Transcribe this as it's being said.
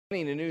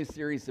A new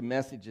series of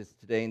messages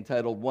today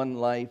entitled One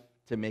Life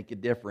to Make a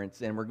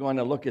Difference. And we're going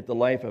to look at the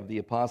life of the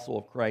apostle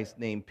of Christ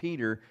named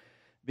Peter,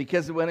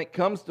 because when it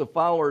comes to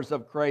followers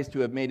of Christ who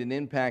have made an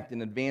impact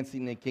in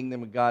advancing the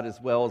kingdom of God as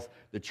well as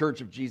the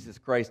church of Jesus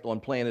Christ on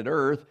planet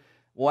Earth,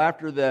 well,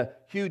 after the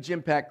huge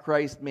impact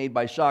Christ made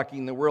by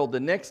shocking the world, the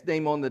next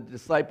name on the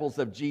disciples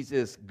of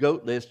Jesus'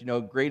 GOAT list,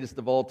 greatest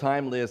of all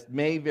time list,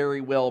 may very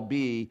well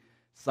be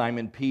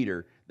Simon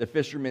Peter, the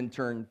fisherman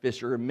turned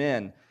fisher of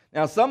men.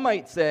 Now, some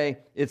might say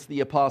it's the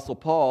Apostle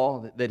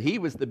Paul, that he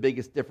was the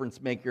biggest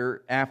difference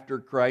maker after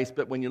Christ,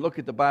 but when you look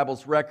at the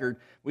Bible's record,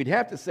 we'd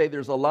have to say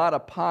there's a lot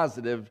of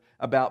positive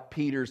about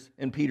Peter's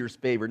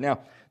favor. Now,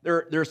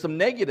 there are some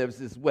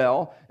negatives as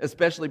well,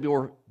 especially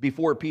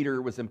before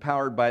Peter was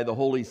empowered by the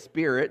Holy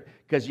Spirit,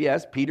 because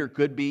yes, Peter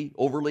could be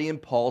overly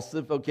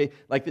impulsive,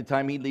 like the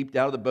time he leaped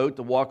out of the boat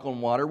to walk on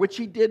water, which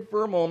he did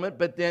for a moment,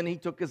 but then he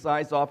took his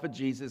eyes off of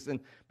Jesus, and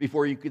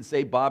before you could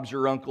say Bob's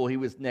your uncle, he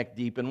was neck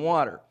deep in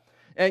water.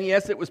 And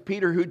yes, it was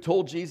Peter who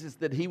told Jesus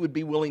that he would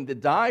be willing to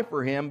die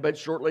for him, but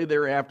shortly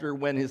thereafter,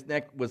 when his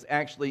neck was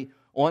actually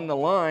on the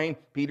line,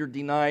 Peter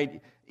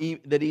denied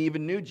that he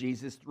even knew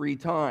Jesus 3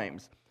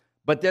 times.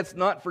 But let's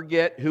not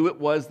forget who it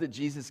was that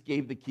Jesus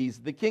gave the keys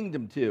of the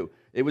kingdom to.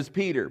 It was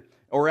Peter.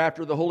 Or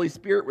after the Holy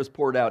Spirit was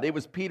poured out, it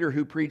was Peter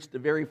who preached the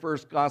very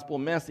first gospel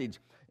message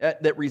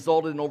that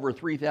resulted in over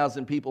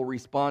 3,000 people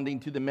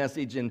responding to the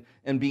message and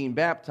being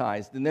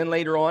baptized. And then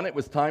later on, it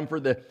was time for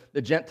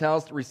the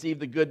Gentiles to receive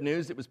the good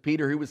news. It was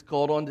Peter who was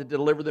called on to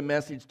deliver the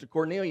message to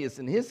Cornelius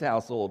and his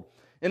household.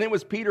 And it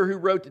was Peter who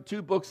wrote the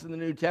 2 books in the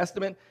New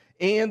Testament,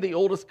 and the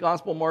oldest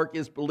gospel, Mark,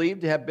 is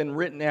believed to have been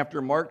written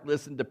after Mark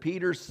listened to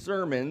Peter's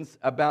sermons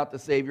about the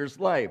Savior's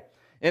life.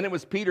 And it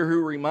was Peter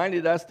who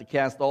reminded us to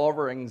cast all of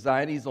our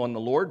anxieties on the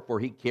Lord, for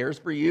he cares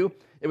for you.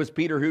 It was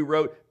Peter who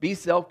wrote, "Be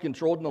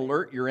self-controlled and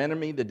alert. Your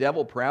enemy, the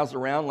devil, prowls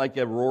around like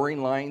a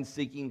roaring lion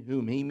seeking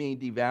whom he may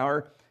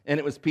devour." And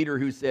it was Peter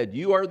who said,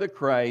 "You are the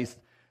Christ,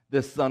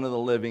 the Son of the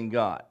living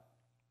God."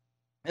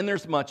 And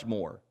there's much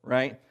more,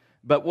 right?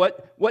 But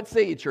what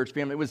say you, church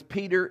family? Was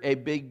Peter a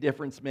big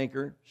difference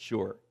maker?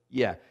 Sure.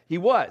 Yeah, he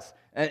was.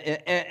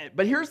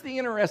 But here's the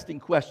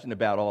interesting question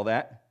about all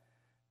that.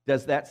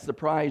 Does that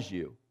surprise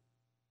you?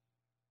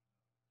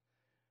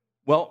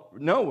 Well,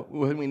 no,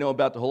 when we know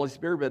about the Holy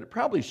Spirit, but it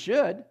probably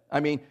should.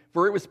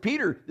 For it was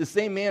Peter, the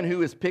same man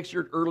who is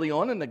pictured early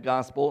on in the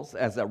Gospels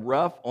as a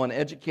rough,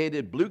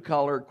 uneducated,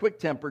 blue-collar,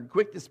 quick-tempered,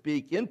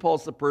 quick-to-speak,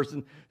 impulsive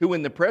person who,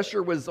 when the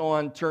pressure was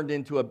on, turned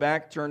into a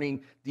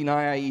back-turning,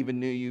 deny I even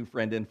knew you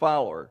friend and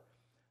follower.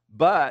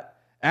 But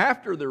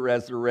after the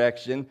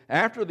resurrection,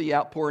 after the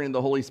outpouring of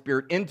the Holy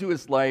Spirit into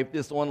his life,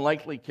 this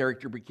unlikely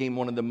character became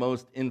one of the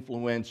most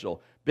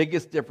influential,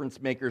 biggest difference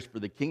makers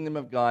for the kingdom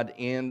of God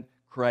and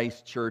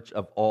Christ Church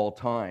of all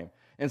time.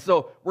 And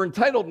so we're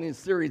entitled in this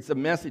series of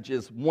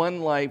messages, One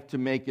Life to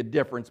Make a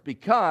Difference,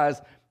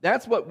 because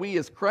that's what we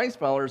as Christ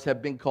followers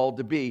have been called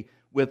to be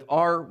with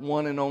our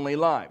one and only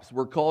lives.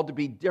 We're called to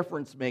be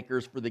difference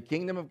makers for the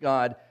kingdom of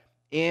God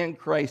and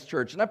Christ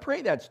Church. And I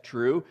pray that's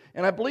true,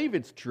 and I believe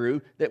it's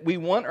true, that we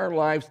want our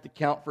lives to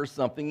count for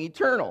something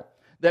eternal,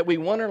 that we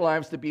want our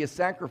lives to be a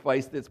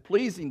sacrifice that's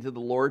pleasing to the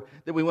Lord,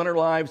 that we want our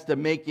lives to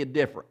make a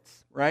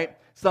difference, right?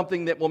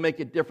 Something that will make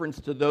a difference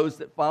to those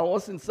that follow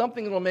us, and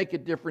something that will make a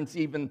difference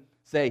even,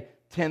 say,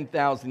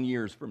 10,000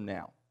 years from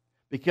now.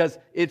 Because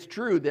it's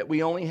true that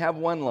we only have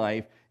one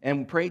life,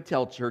 and pray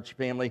tell, church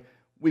family,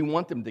 we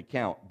want them to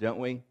count, don't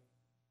we?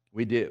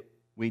 We do.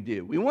 We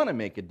do. We want to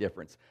make a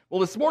difference.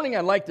 Well, this morning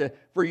I'd like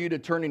for you to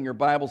turn in your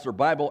Bibles or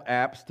Bible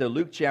apps to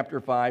Luke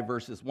chapter 5,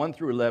 verses 1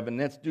 through 11.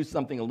 Let's do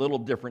something a little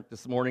different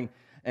this morning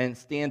and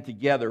stand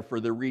together for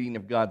the reading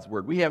of God's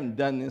Word. We haven't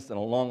done this in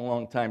a long,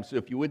 long time, so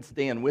if you would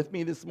stand with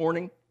me this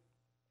morning,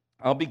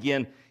 I'll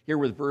begin here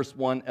with verse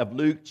 1 of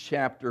Luke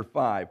chapter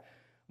 5.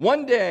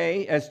 One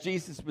day, as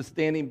Jesus was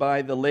standing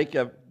by the lake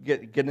of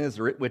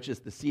Gennesaret, which is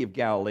the Sea of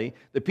Galilee,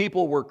 the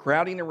people were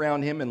crowding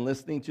around him and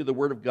listening to the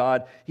word of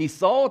God. He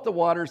saw at the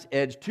water's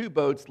edge 2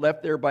 boats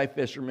left there by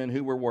fishermen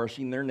who were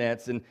washing their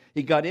nets. And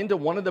he got into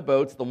one of the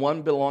boats, the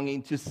one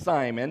belonging to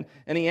Simon,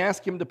 and he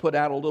asked him to put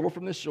out a little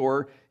from the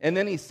shore. And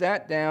then he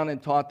sat down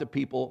and taught the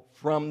people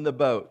from the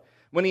boat.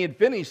 When he had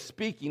finished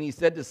speaking, he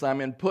said to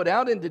Simon, "Put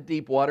out into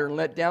deep water and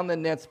let down the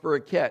nets for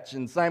a catch."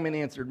 And Simon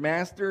answered,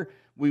 "Master,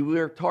 we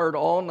worked hard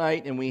all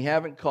night and we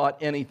haven't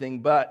caught anything,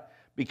 but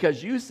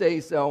because you say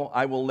so,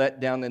 I will let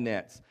down the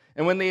nets."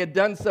 And when they had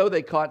done so,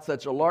 they caught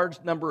such a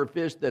large number of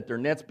fish that their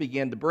nets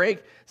began to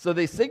break. So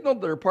they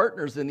signaled their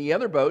partners in the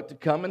other boat to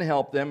come and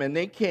help them. And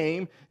they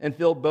came and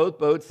filled both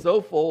boats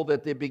so full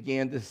that they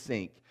began to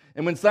sink.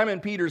 And when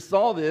Simon Peter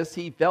saw this,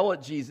 he fell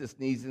at Jesus'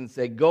 knees and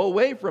said, "Go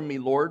away from me,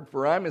 Lord,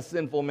 for I'm a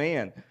sinful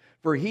man."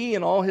 For he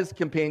and all his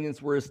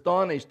companions were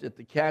astonished at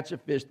the catch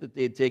of fish that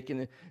they had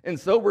taken, and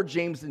so were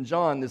James and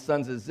John, the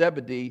sons of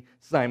Zebedee,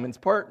 Simon's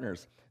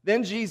partners.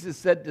 Then Jesus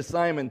said to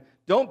Simon,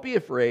 "Don't be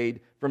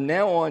afraid. From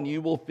now on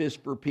you will fish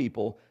for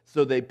people."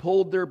 So they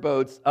pulled their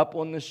boats up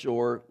on the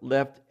shore,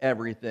 left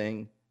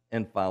everything,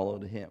 and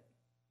followed him.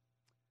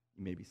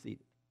 You may be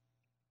seated.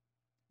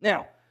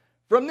 Now,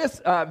 From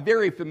this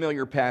very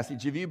familiar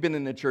passage, if you've been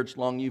in the church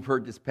long, you've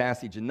heard this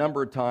passage a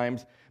number of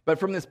times. But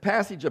from this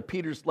passage of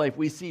Peter's life,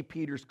 we see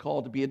Peter's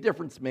called to be a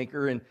difference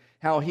maker, and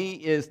how he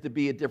is to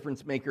be a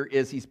difference maker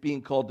is he's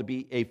being called to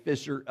be a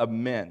fisher of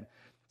men.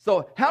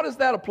 So how does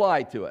that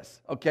apply to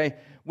us? Okay,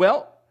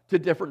 well, to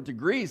different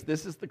degrees,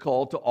 this is the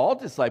call to all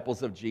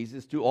disciples of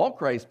Jesus, to all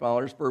Christ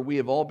followers, for we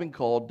have all been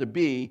called to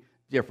be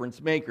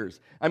difference makers.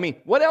 I mean,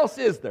 what else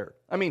is there?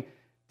 I mean,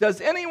 does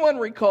anyone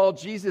recall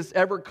Jesus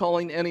ever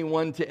calling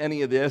anyone to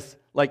any of this?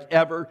 Like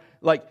ever?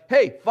 Like,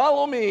 hey,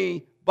 follow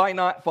me by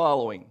not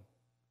following.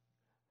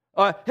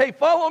 Hey,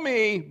 follow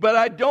me, but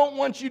I don't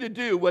want you to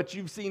do what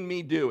you've seen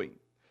me doing.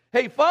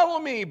 Hey, follow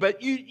me,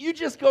 but you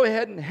just go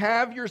ahead and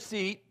have your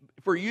seat,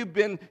 for you've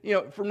been,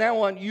 from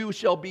now on, you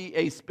shall be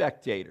a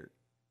spectator.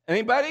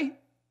 Anybody?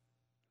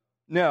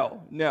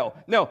 No.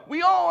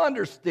 We all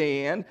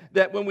understand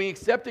that when we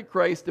accepted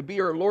Christ to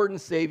be our Lord and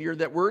Savior,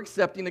 that we're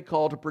accepting a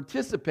call to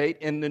participate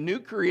in the new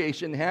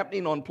creation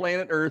happening on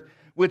planet Earth,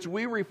 which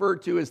we refer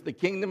to as the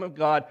kingdom of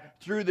God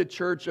through the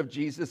church of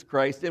Jesus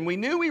Christ. And we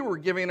knew we were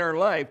giving our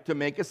life to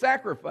make a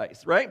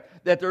sacrifice, right?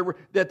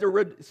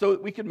 So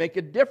we could make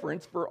a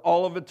difference for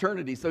all of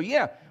eternity. So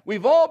yeah,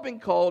 we've all been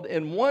called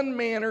in one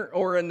manner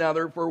or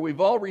another, for we've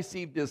all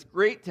received this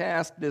great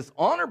task, this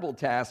honorable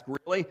task,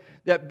 really,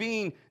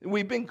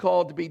 we've been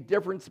called to be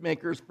difference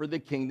makers for the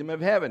kingdom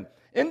of heaven,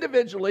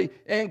 individually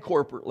and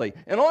corporately.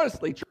 And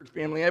honestly, church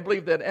family, I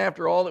believe that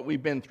after all that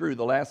we've been through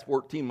the last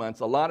 14 months,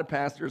 a lot of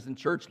pastors and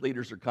church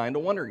leaders are kind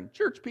of wondering,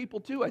 church people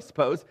too, I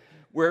suppose,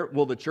 what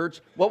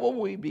will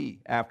we be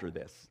after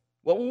this?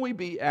 What will we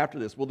be after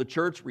this? Will the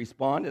church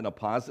respond in a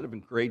positive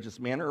and courageous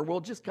manner, or will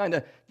it just kind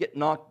of get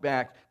knocked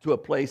back to a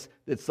place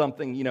that's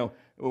something,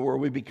 where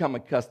we become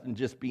accustomed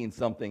to just being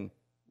something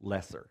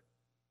lesser?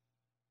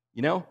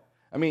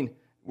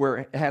 Where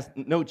it has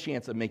no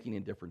chance of making a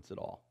difference at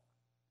all.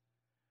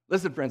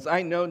 Listen, friends,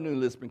 I know New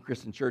Lisbon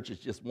Christian Church is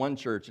just one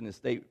church in a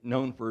state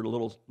known for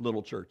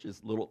little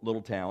churches,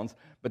 little towns.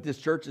 But this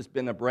church has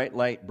been a bright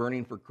light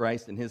burning for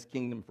Christ and His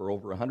kingdom for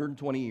over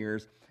 120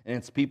 years. And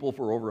its people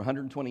for over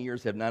 120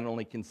 years have not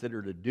only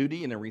considered a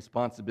duty and a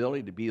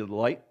responsibility to be a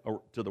light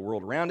to the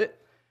world around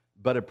it,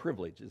 but a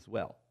privilege as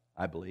well,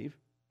 I believe.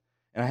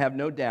 And I have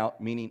no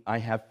doubt, meaning I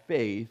have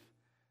faith,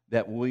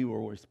 that we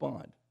will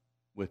respond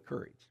with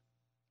courage.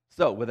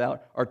 So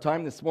without our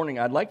time this morning,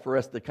 I'd like for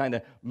us to kind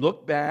of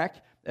look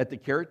back at the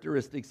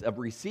characteristics of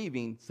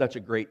receiving such a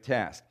great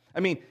task.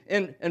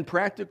 In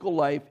practical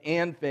life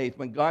and faith,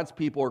 when God's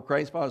people or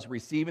Christ followers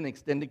receive an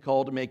extended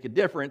call to make a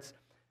difference,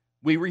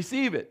 we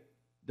receive it,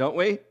 don't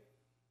we?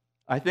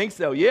 I think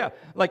so, yeah.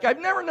 Like, I've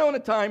never known a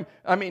time,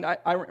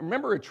 I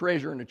remember a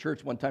treasurer in a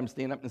church one time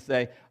stand up and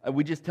say,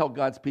 we just tell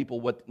God's people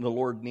what the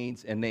Lord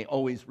needs, and they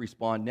always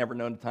respond, never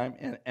known a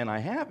time, and I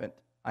haven't.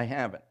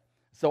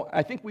 So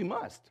I think we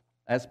must,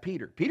 as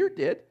Peter. Peter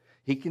did.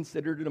 He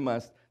considered it a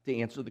must to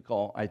answer the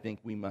call. I think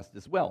we must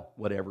as well,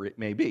 whatever it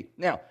may be.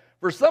 Now,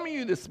 for some of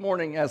you this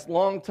morning, as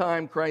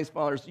longtime Christ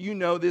followers, you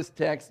know this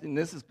text, and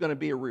this is going to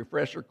be a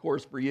refresher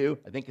course for you.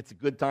 I think it's a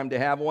good time to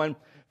have one.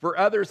 For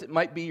others, it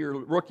might be your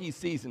rookie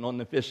season on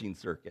the fishing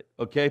circuit,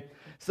 okay?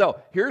 So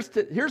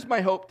here's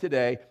my hope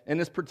today in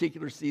this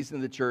particular season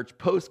of the church,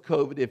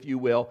 post-COVID, if you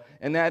will,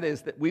 and that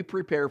is that we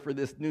prepare for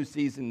this new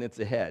season that's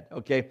ahead,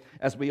 okay?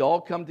 As we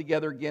all come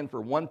together again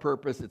for one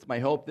purpose, it's my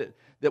hope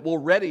that we'll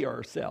ready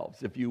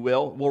ourselves, if you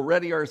will. We'll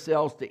ready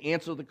ourselves to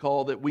answer the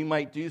call, that we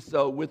might do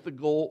so with the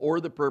goal or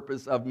the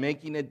purpose of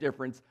making a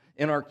difference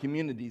in our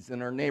communities,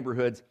 in our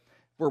neighborhoods,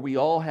 for we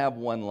all have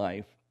one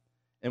life,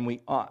 and we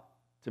ought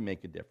to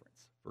make a difference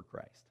for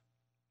Christ.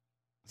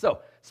 So,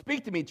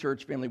 speak to me,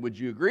 church family. Would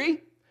you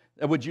agree?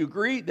 Would you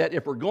agree that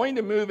if we're going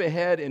to move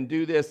ahead and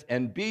do this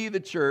and be the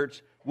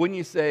church, wouldn't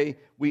you say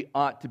we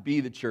ought to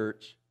be the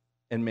church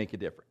and make a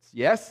difference?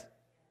 Yes?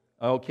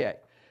 Okay.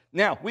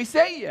 Now, we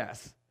say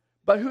yes,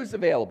 but who's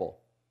available?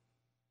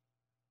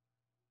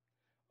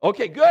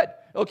 Okay, good.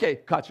 Okay,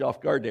 caught you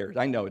off guard there.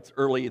 I know it's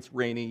early, it's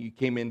rainy, you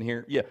came in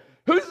here. Yeah.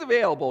 Who's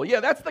available? Yeah,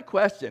 that's the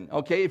question.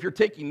 Okay, if you're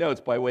taking notes,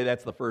 by the way,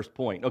 that's the first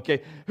point.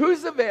 Okay,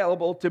 who's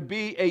available to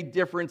be a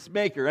difference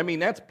maker?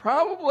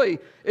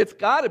 It's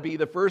got to be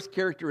the first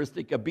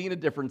characteristic of being a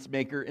difference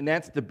maker, and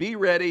that's to be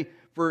ready.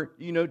 For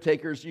note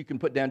takers, you can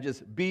put down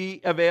just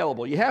be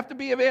available. You have to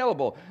be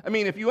available.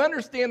 If you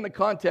understand the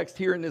context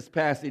here in this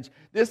passage,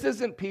 this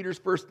isn't Peter's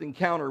first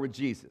encounter with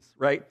Jesus,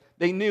 right?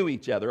 They knew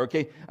each other,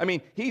 okay?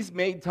 He's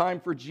made time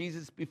for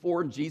Jesus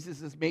before, and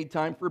Jesus has made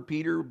time for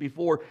Peter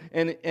before.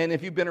 And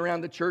if you've been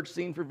around the church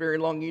scene for very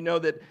long, you know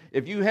that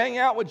if you hang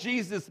out with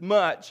Jesus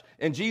much,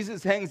 and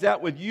Jesus hangs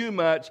out with you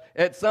much,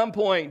 at some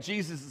point,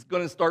 Jesus is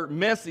going to start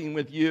messing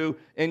with you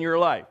in your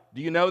life.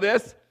 Do you know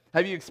this?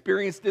 Have you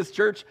experienced this,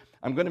 church?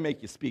 I'm going to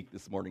make you speak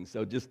this morning,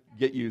 so just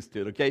get used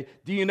to it, okay?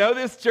 Do you know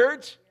this,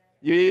 church?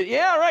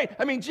 Yeah, right.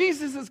 I mean,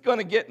 Jesus is going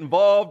to get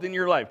involved in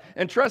your life.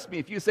 And trust me,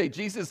 if you say,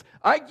 Jesus,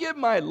 I give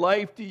my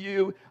life to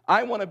you,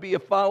 I want to be a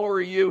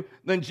follower of you,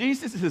 then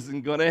Jesus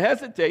isn't going to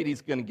hesitate.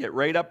 He's going to get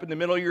right up in the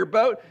middle of your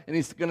boat, and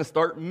he's going to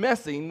start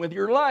messing with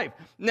your life.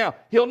 Now,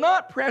 he'll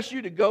not press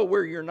you to go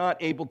where you're not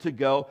able to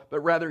go, but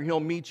rather he'll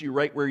meet you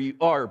right where you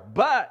are.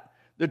 But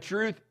the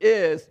truth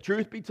is,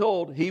 truth be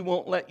told, he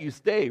won't let you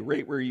stay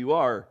right where you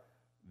are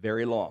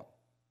very long.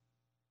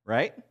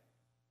 Right?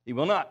 He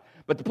will not.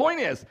 But the point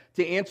is,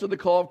 to answer the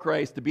call of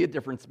Christ, to be a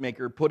difference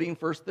maker, putting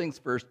first things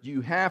first,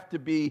 you have to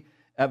be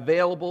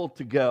available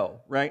to go,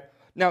 right?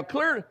 Now,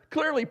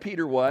 clearly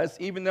Peter was,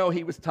 even though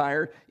he was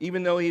tired,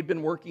 even though he had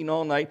been working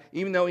all night,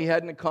 even though he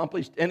hadn't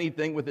accomplished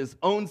anything with his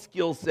own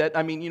skill set.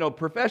 I mean,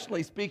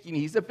 professionally speaking,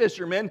 he's a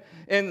fisherman,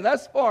 and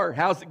thus far,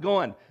 how's it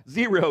going?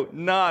 Zero,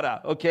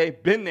 nada, okay?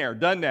 Been there,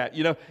 done that,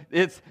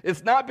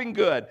 It's not been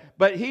good,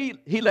 but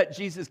he let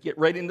Jesus get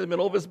right in the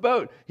middle of his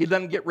boat. He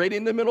let him get right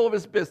in the middle of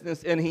his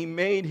business, and he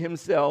made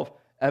himself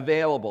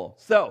available.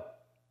 So,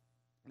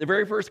 the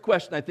very first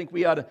question I think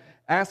we ought to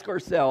ask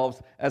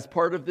ourselves as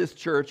part of this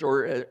church,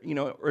 or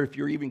if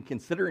you're even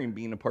considering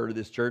being a part of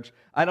this church,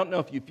 I don't know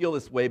if you feel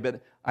this way,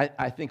 but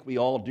I think we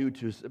all do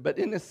too. But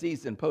in this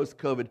season,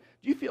 post-COVID,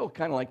 do you feel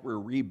kind of like we're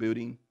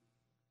rebooting?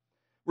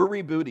 We're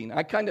rebooting.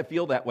 I kind of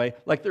feel that way,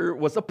 like there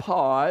was a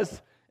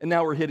pause, and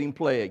now we're hitting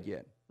play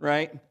again.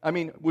 Right? I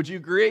mean, would you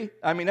agree?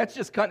 I mean, that's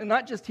just kind of,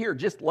 not just here,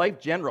 just life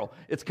general.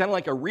 It's kind of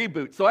like a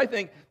reboot. So I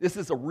think this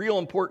is a real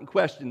important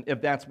question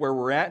if that's where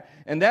we're at.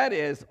 And that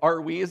is, are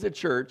we as a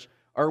church,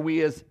 are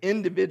we as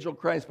individual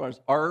Christ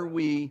followers, are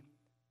we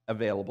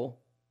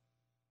available?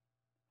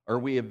 Are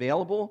we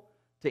available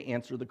to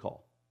answer the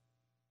call?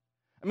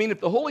 I mean, if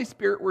the Holy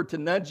Spirit were to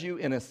nudge you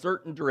in a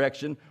certain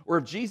direction, or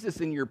if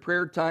Jesus in your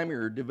prayer time or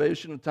your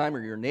devotional time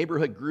or your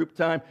neighborhood group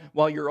time,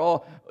 while you're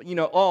all,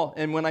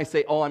 and when I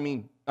say all, I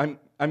mean,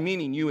 I'm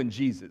meaning you and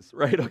Jesus,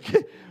 right?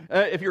 Okay.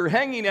 If you're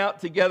hanging out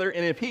together,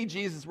 and if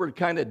Jesus, were to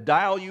kind of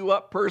dial you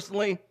up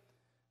personally,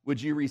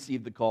 would you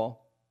receive the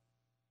call?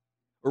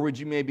 Or would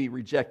you maybe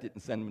reject it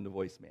and send him the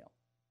voicemail?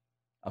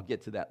 I'll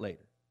get to that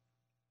later.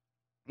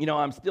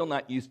 I'm still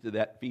not used to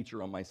that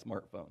feature on my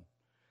smartphone.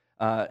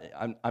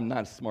 I'm not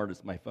as smart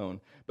as my phone.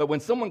 But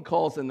when someone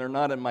calls and they're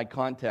not in my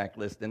contact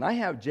list, and I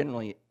have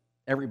generally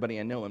everybody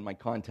I know in my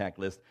contact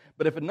list,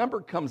 but if a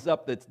number comes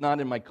up that's not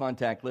in my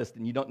contact list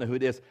and you don't know who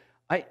it is,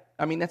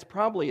 I mean, that's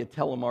probably a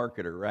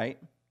telemarketer, right?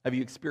 Have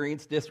you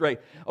experienced this,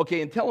 right?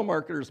 Okay, and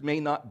telemarketers may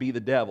not be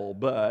the devil,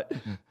 but,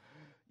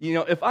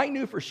 if I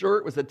knew for sure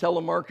it was a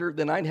telemarketer,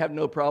 then I'd have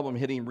no problem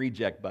hitting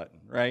reject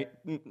button, right?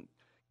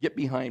 Get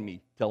behind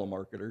me,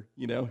 telemarketer,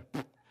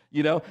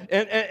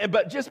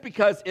 but just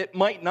because it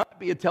might not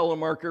be a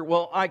telemarketer,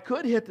 well, I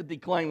could hit the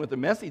decline with a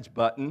message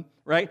button,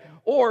 right?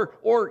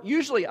 Or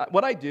usually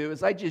what I do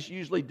is I just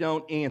usually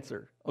don't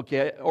answer,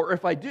 okay? Or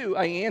if I do,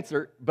 I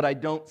answer, but I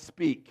don't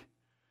speak.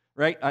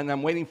 Right? And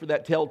I'm waiting for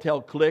that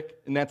telltale click,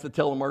 and that's the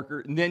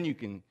telemarketer, and then you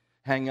can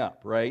hang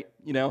up, right?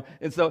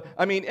 And so,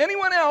 I mean,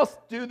 anyone else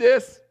do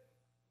this?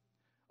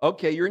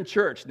 Okay, you're in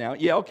church now.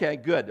 Yeah, okay,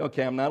 good.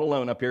 Okay, I'm not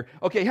alone up here.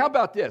 Okay, how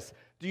about this?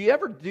 Do you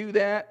ever do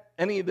that,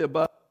 any of the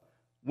above,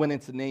 when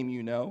it's a name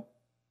you know?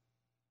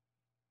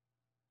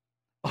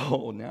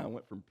 Oh, now I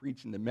went from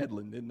preaching to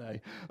meddling, didn't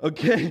I?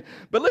 Okay,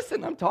 but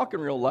listen, I'm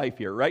talking real life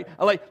here, right?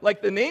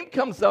 Like the name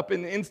comes up,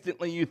 and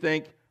instantly you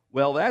think,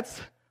 well,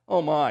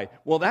 oh my,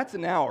 well, that's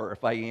an hour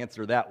if I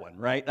answer that one,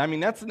 right? I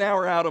mean, that's an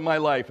hour out of my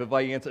life if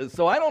I answer.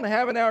 So I don't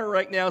have an hour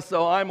right now,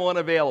 so I'm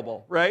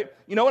unavailable, right?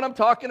 You know what I'm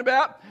talking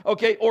about?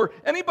 Okay, or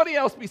anybody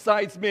else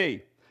besides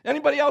me?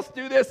 Anybody else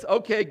do this?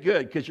 Okay,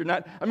 good, because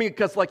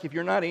because like if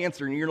you're not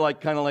answering, you're like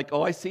kind of like,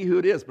 oh, I see who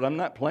it is, but I'm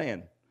not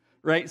playing,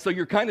 right? So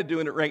you're kind of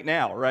doing it right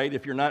now, right?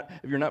 If you're not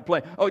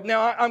playing. Oh,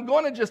 now I'm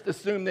going to just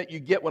assume that you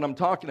get what I'm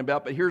talking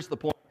about, but here's the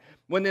point.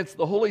 When it's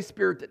the Holy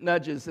Spirit that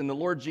nudges and the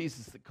Lord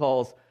Jesus that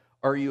calls,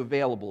 are you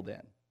available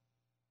then?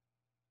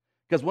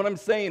 Because what I'm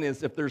saying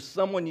is, if there's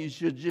someone you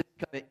should just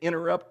kind of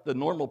interrupt the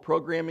normal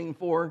programming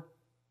for,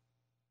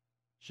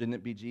 shouldn't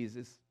it be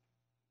Jesus?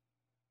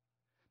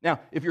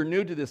 Now, if you're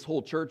new to this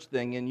whole church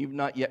thing and you've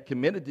not yet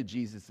committed to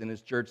Jesus in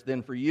his church,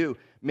 then for you,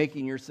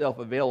 making yourself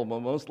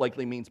available most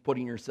likely means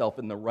putting yourself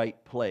in the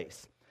right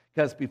place.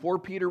 Because before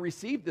Peter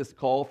received this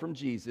call from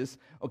Jesus,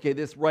 okay,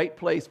 this right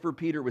place for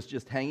Peter was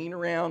just hanging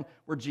around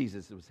where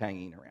Jesus was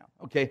hanging around,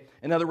 okay?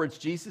 In other words,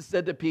 Jesus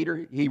said to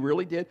Peter, he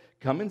really did,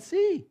 come and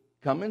see.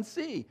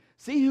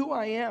 See who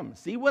I am.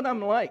 See what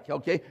I'm like,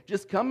 okay?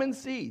 Just come and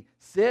see.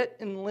 Sit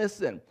and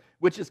listen,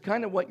 which is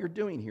kind of what you're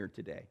doing here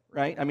today,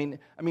 right? I mean,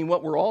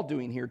 what we're all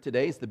doing here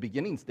today is the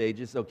beginning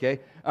stages, okay?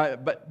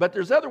 But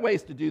there's other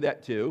ways to do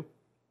that too.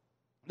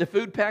 The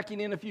food packing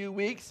in a few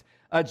weeks,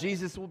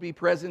 Jesus will be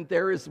present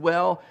there as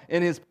well,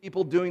 and his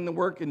people doing the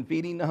work and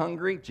feeding the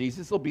hungry.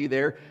 Jesus will be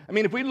there. I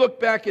mean, if we look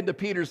back into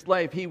Peter's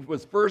life, he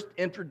was first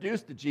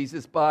introduced to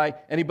Jesus by,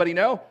 anybody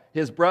know?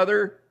 His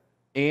brother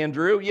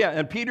Andrew, yeah,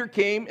 and Peter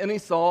came and he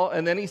saw,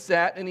 and then he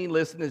sat and he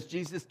listened as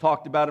Jesus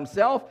talked about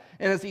himself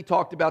and as he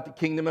talked about the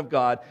kingdom of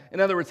God. In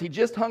other words, he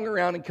just hung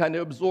around and kind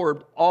of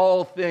absorbed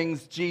all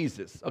things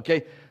Jesus,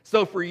 okay?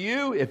 So for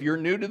you, if you're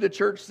new to the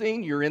church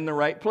scene, you're in the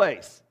right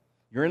place.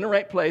 You're in the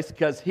right place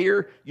because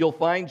here you'll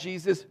find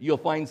Jesus, you'll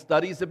find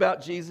studies about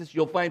Jesus,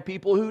 you'll find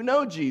people who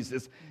know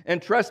Jesus.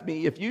 And trust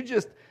me, if you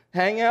just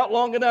hang out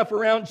long enough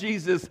around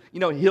Jesus,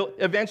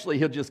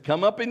 he'll just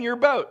come up in your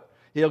boat.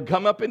 He'll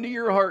come up into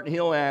your heart and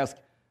he'll ask,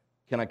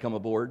 can I come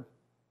aboard?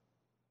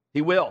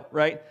 He will,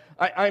 right?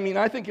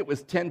 I think it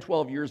was 10,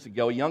 12 years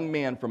ago, a young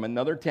man from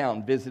another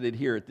town visited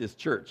here at this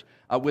church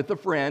with a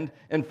friend.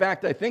 In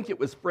fact, I think it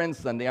was Friends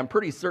Sunday. I'm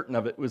pretty certain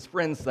of it. It was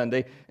Friends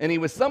Sunday. And he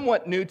was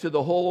somewhat new to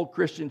the whole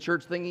Christian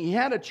church thing. He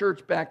had a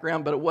church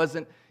background, but it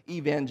wasn't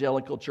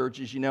evangelical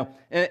churches,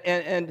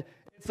 And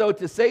so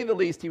to say the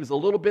least, he was a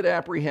little bit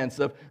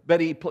apprehensive,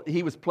 but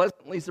he was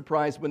pleasantly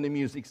surprised when the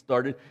music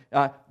started.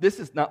 This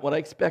is not what I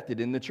expected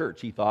in the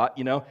church, he thought,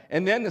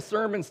 And then the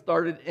sermon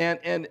started,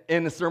 and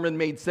the sermon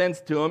made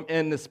sense to him,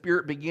 and the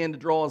Spirit began to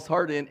draw his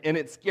heart in, and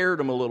it scared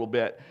him a little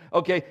bit.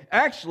 Okay,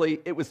 actually,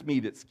 it was me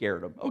that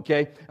scared him,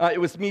 okay?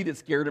 It was me that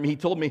scared him. He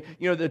told me,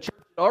 the church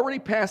had already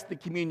passed the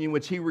communion,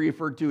 which he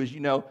referred to as,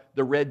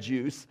 the red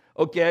juice,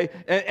 okay?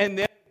 And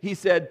then he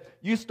said,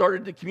 you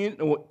started to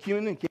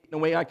communicate in a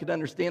way I could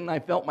understand, and I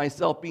felt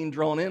myself being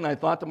drawn in. I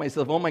thought to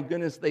myself, oh my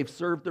goodness, they've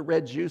served the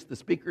red juice. The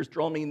speaker's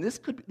drawn me, and this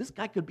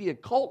guy could be a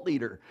cult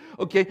leader.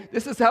 Okay,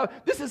 this is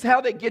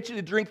how they get you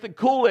to drink the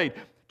Kool-Aid.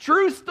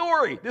 True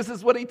story. This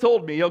is what he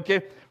told me,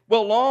 okay?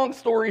 Well, long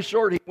story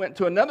short, he went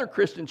to another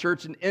Christian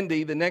church in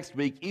Indy the next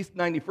week, East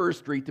 91st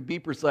Street to be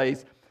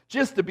precise,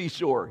 just to be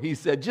sure. He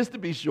said, just to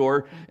be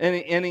sure.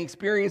 And he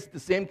experienced the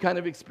same kind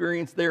of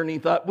experience there, and he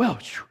thought, well,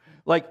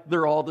 like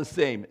they're all the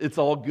same. It's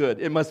all good.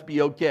 It must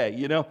be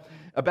okay,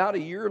 About a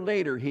year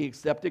later, he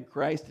accepted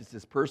Christ as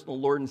his personal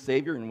Lord and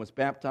Savior and was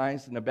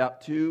baptized. And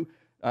about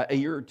a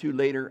year or two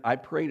later, I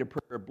prayed a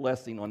prayer of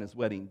blessing on his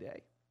wedding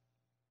day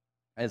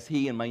as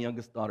he and my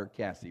youngest daughter,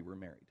 Cassie, were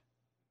married.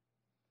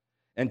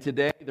 And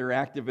today, they're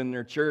active in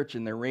their church,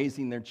 and they're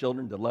raising their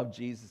children to love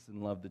Jesus and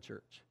love the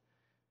church.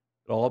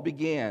 It all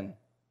began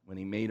when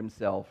he made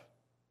himself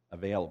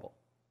available.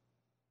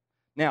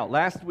 Now,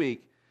 last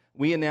week,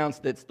 we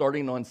announced that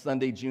starting on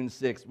Sunday, June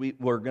 6th,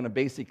 we're going to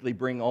basically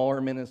bring all our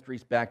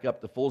ministries back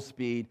up to full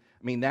speed.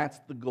 That's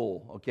the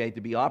goal, okay,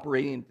 to be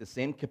operating at the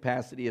same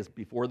capacity as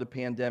before the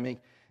pandemic.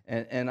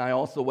 And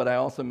what I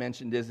also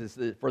mentioned is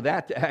that for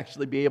that to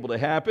actually be able to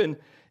happen,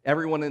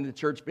 everyone in the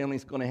church family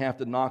is going to have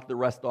to knock the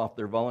rust off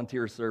their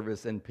volunteer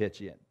service and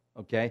pitch in,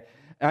 okay?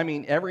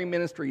 Every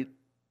ministry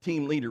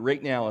team leader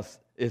right now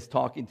is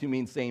talking to me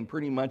and saying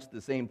pretty much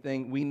the same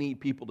thing. We need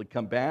people to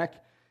come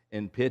back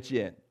and pitch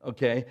in,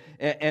 okay?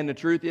 And the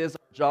truth is,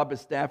 our job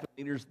as staff and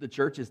leaders of the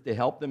church is to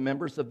help the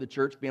members of the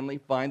church family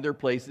find their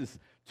places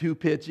to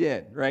pitch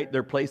in, right?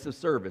 Their place of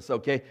service,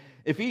 okay?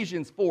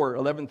 Ephesians 4,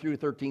 11 through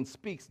 13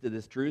 speaks to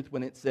this truth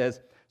when it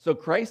says, so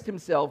Christ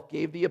himself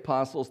gave the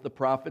apostles, the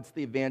prophets,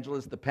 the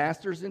evangelists, the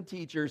pastors and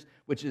teachers,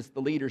 which is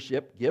the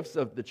leadership gifts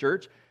of the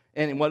church.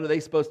 And what are they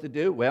supposed to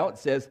do? Well, it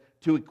says,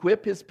 to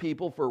equip his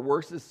people for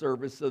works of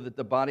service so that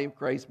the body of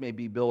Christ may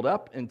be built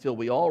up until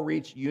we all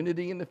reach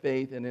unity in the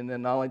faith and in the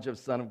knowledge of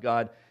the Son of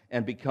God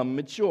and become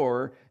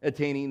mature,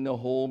 attaining the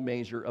whole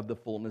measure of the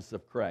fullness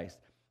of Christ.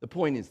 The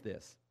point is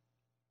this,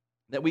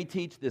 that we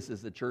teach this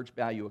as a church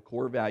value, a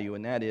core value,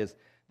 and that is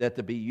that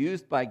to be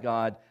used by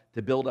God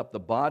to build up the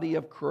body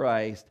of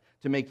Christ,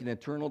 to make an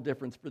eternal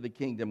difference for the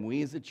kingdom,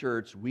 we as a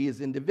church, we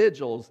as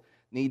individuals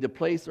need to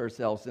place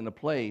ourselves in a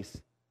place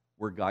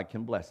where God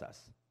can bless us.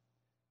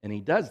 And he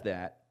does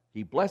that.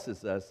 He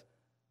blesses us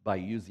by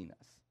using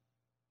us.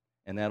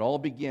 And that all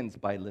begins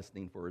by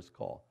listening for his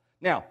call.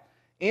 Now,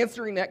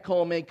 answering that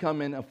call may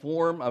come in a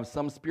form of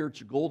some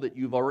spiritual goal that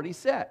you've already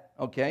set,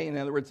 okay? In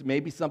other words,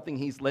 maybe something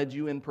he's led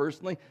you in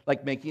personally,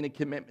 like making a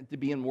commitment to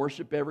be in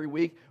worship every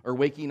week, or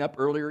waking up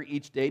earlier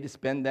each day to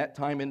spend that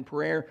time in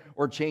prayer,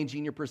 or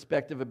changing your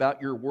perspective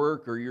about your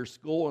work or your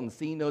school and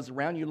seeing those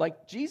around you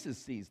like Jesus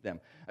sees them.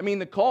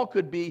 The call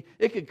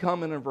it could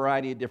come in a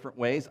variety of different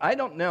ways. I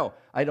don't know.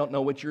 I don't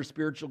know what your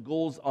spiritual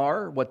goals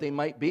are, what they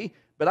might be.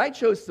 But I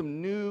chose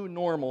some new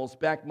normals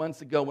back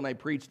months ago when I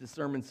preached a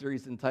sermon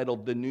series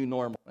entitled The New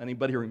Normal.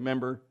 Anybody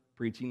remember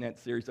preaching that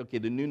series? Okay,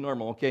 The New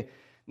Normal, okay.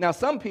 Now,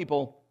 some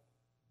people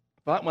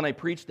thought when I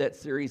preached that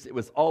series, it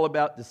was all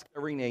about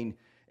discovering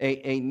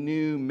a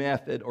new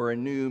method or a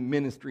new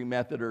ministry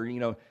method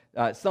or,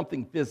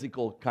 something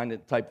physical kind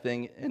of type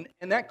thing.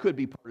 And that could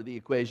be part of the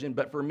equation.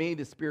 But for me,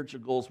 the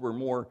spiritual goals were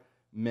more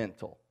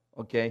mental,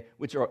 okay,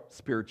 which are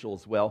spiritual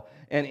as well.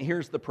 And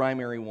here's the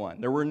primary one.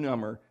 There were a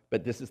number,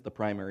 but this is the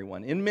primary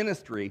one. In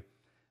ministry,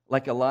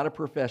 like a lot of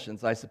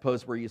professions, I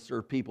suppose, where you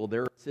serve people,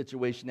 there are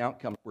situation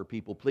outcomes where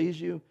people please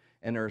you,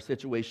 and there are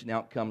situation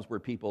outcomes where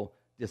people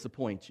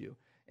disappoint you.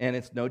 And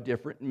it's no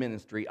different in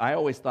ministry. I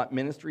always thought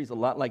ministry is a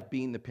lot like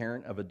being the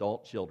parent of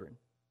adult children,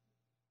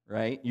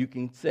 right? You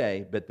can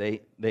say, but they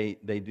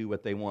do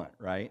what they want,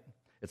 right?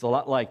 It's a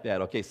lot like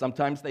that, okay?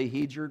 Sometimes they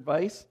heed your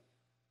advice.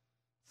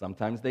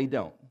 Sometimes they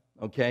don't,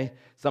 okay?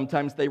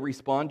 Sometimes they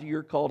respond to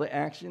your call to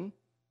action,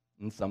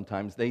 and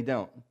sometimes they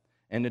don't.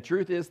 And the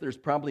truth is, there's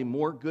probably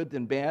more good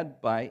than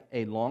bad by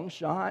a long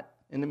shot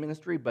in the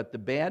ministry, but the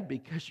bad,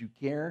 because you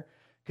care,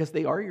 because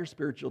they are your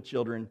spiritual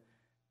children,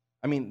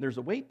 I mean, there's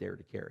a weight there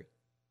to carry.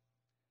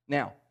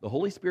 Now, the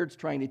Holy Spirit's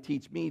trying to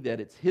teach me that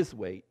it's His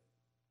weight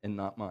and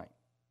not mine,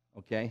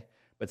 okay?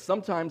 But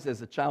sometimes,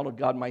 as a child of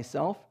God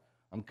myself,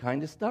 I'm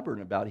kind of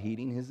stubborn about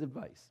heeding His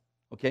advice,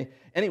 okay?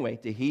 Anyway,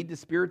 to heed the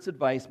Spirit's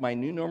advice, my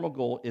new normal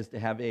goal is to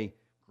have a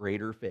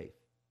greater faith.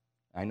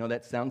 I know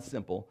that sounds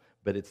simple,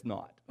 but it's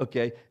not,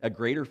 okay? A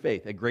greater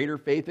faith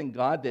in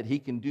God that He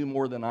can do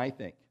more than I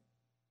think,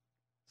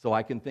 so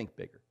I can think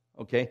bigger,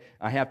 okay?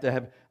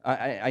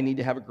 I need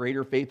to have a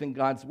greater faith in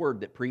God's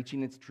Word, that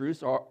preaching its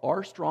truths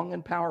are strong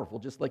and powerful,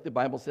 just like the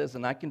Bible says,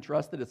 and I can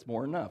trust that it's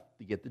more enough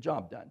to get the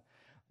job done.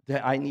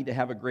 I need to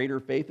have a greater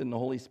faith in the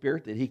Holy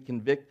Spirit, that He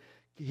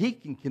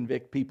can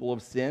convict people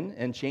of sin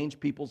and change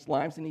people's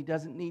lives, and He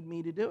doesn't need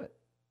me to do it,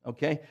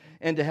 okay?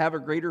 And to have a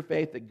greater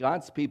faith that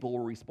God's people will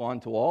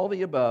respond to all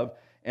the above,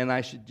 and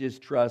I should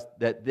just trust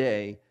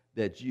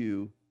that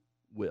you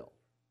will.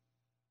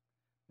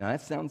 Now,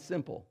 that sounds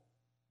simple,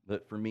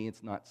 but for me,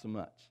 it's not so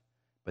much.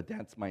 But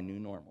that's my new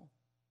normal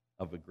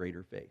of a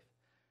greater faith.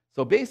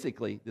 So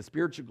basically, the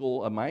spiritual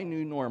goal of my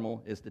new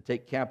normal is to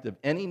take captive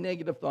any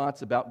negative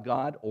thoughts about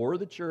God or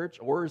the church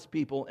or His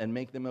people and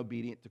make them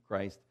obedient to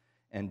Christ,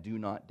 and do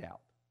not doubt.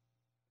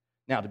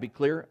 Now, to be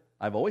clear,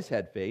 I've always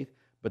had faith,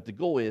 but the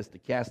goal is to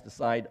cast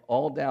aside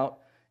all doubt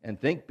and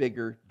think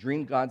bigger,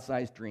 dream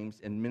God-sized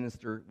dreams, and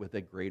minister with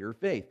a greater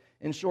faith.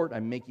 In short,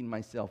 I'm making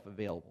myself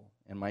available,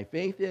 and my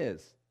faith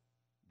is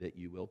that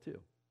you will too.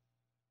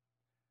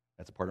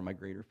 That's a part of my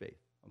greater faith,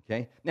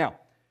 okay? Now,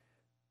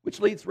 which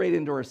leads right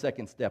into our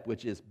second step,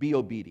 which is be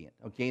obedient,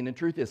 okay? And the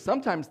truth is,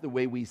 sometimes the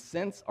way we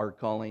sense our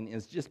calling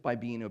is just by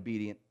being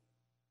obedient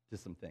to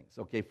some things,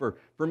 okay? For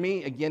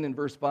me, again, in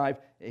verse 5,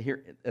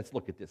 here, let's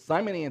look at this.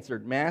 Simon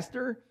answered,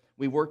 Master,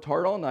 we worked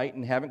hard all night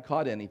and haven't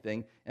caught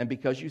anything, and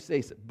because you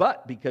say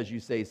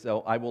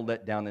so, I will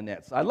let down the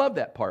nets. I love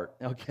that part,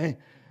 okay?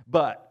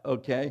 But,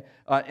 okay?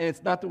 And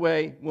it's not the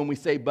way when we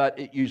say but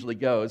it usually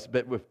goes,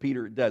 but with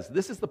Peter it does.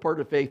 This is the part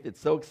of faith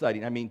that's so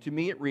exciting. I mean, to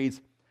me it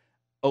reads,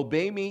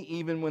 obey me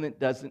even when it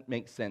doesn't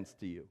make sense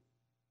to you.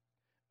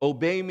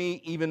 Obey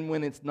me even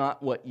when it's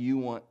not what you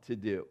want to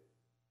do,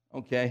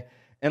 okay?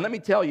 And let me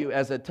tell you,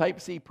 as a type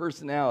C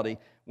personality,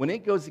 when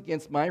it goes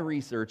against my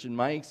research and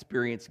my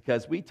experience,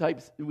 because we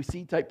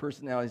see type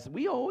personalities,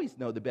 we always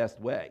know the best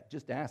way.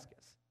 Just ask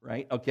us,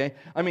 right? Okay?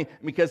 I mean,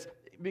 because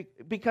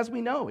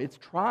we know it's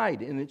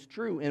tried and it's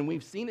true and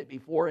we've seen it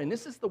before, and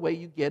this is the way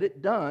you get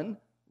it done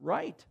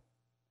right?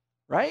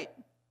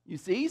 You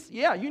see?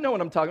 Yeah, you know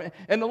what I'm talking about.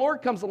 And the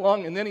Lord comes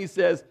along and then He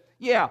says,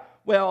 yeah,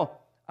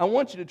 well, I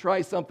want you to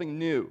try something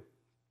new,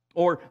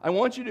 or I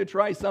want you to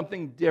try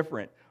something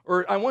different,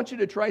 or I want you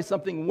to try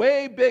something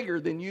way bigger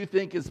than you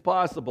think is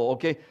possible,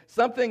 okay?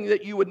 Something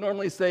that you would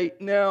normally say,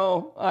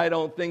 no, I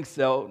don't think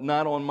so,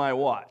 not on my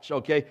watch,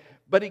 okay?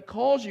 But He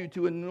calls you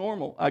to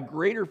a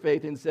greater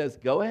faith and says,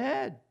 go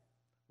ahead,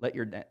 let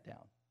your net down.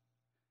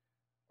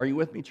 Are you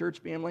with me, church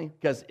family?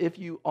 Because if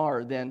you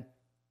are, then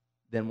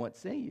what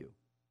say you?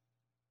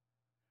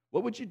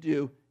 What would you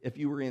do if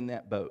you were in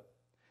that boat?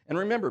 And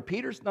remember,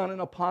 Peter's not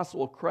an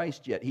apostle of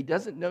Christ yet. He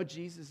doesn't know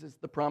Jesus is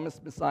the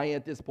promised Messiah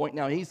at this point.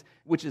 Now,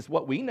 which is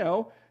what we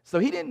know. So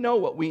he didn't know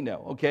what we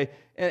know, okay?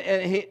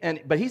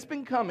 But he's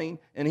been coming,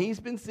 and he's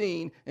been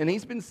seeing, and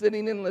he's been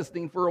sitting and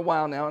listening for a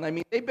while now. And I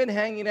mean, they've been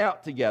hanging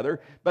out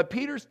together. But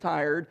Peter's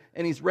tired,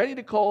 and he's ready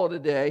to call it a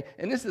day.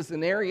 And this is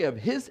an area of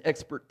his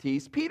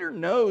expertise. Peter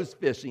knows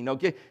fishing,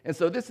 okay? And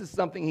so this is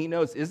something he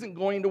knows isn't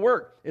going to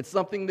work. It's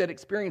something that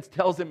experience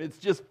tells him it's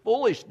just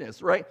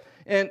foolishness, right?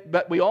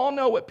 But we all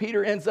know what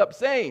Peter ends up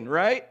saying,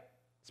 right?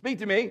 Speak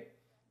to me.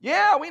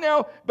 Yeah, we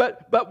know.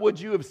 But would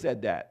you have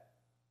said that?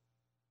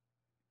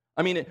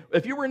 I mean,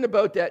 if you were in the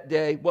boat that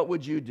day, what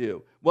would you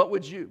do?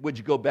 Would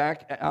you go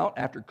back out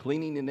after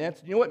cleaning the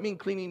nets? You know what I mean,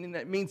 cleaning the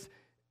net? It means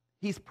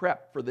he's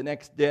prepped for the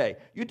next day.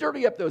 You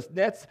dirty up those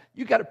nets,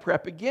 you got to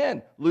prep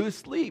again. Lose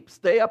sleep,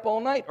 stay up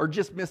all night, or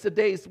just miss a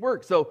day's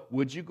work. So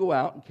would you go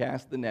out and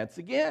cast the nets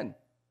again?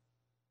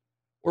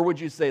 Or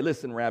would you say,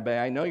 listen, Rabbi,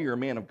 I know you're a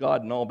man of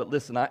God and all, but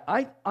listen,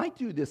 I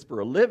do this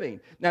for a living.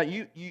 Now,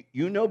 you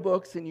know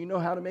books and you know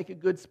how to make a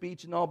good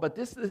speech and all, but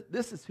this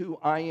is who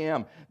I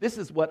am. This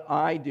is what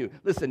I do.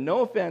 Listen,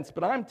 no offense,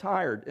 but I'm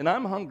tired and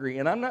I'm hungry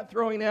and I'm not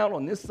throwing out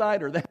on this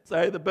side or that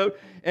side of the boat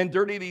and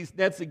dirty these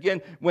nets again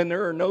when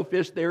there are no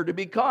fish there to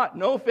be caught.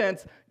 No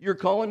offense, you're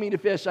calling me to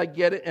fish, I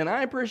get it, and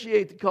I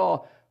appreciate the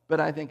call, but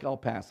I think I'll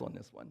pass on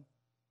this one.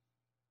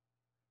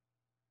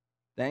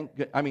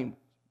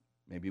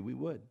 Maybe we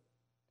would.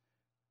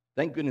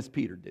 Thank goodness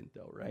Peter didn't,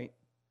 though, right?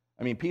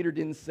 I mean, Peter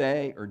didn't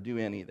say or do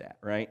any of that,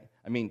 right?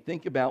 I mean,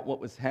 think about what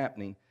was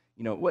happening.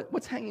 You know,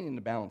 what's hanging in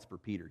the balance for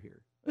Peter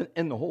here?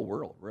 And the whole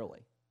world, really.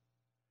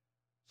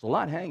 There's a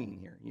lot hanging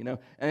here,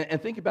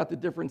 And think about the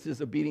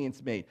differences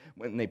obedience made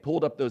when they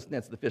pulled up those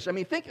nets of the fish. I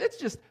mean, let's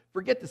just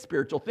forget the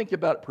spiritual. Think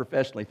about it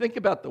professionally. Think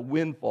about the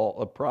windfall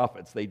of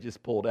profits they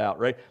just pulled out,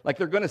 right? Like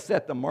they're going to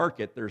set the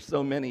market. There's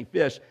so many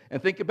fish.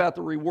 And think about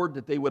the reward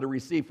that they would have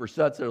received for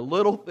such a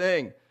little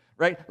thing,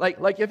 right?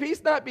 Like if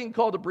he's not being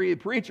called to be a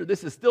preacher,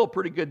 this is still a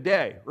pretty good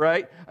day,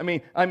 right? I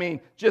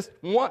mean, just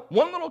one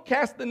little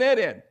cast the net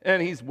in,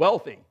 and he's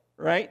wealthy.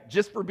 Right?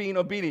 Just for being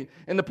obedient.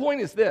 And the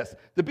point is this: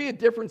 to be a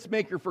difference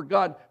maker for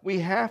God, we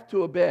have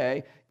to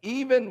obey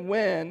even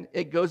when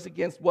it goes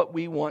against what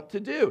we want to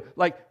do.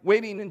 Like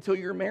waiting until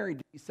you're married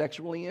to be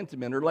sexually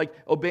intimate, or like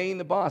obeying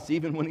the boss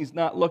even when he's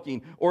not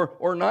looking,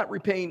 or not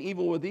repaying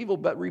evil with evil,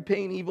 but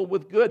repaying evil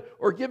with good,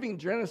 or giving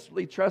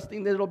generously,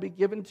 trusting that it'll be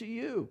given to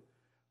you.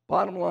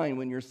 Bottom line,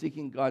 when you're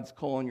seeking God's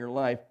call in your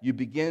life, you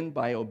begin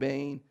by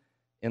obeying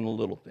in the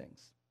little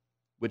things.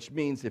 Which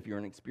means if you're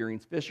an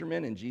experienced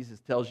fisherman and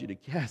Jesus tells you to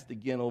cast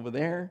again over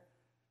there,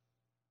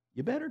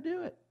 you better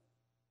do it,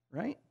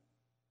 right?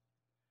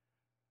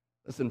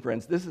 Listen,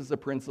 friends, this is a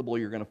principle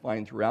you're going to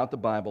find throughout the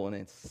Bible, and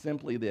it's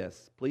simply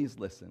this. Please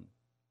listen.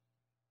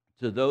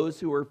 To those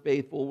who are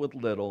faithful with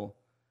little,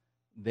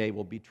 they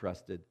will be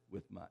trusted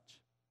with much.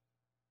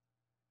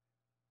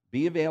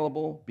 Be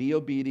available, be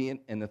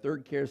obedient, and the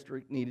third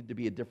characteristic needed to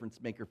be a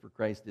difference maker for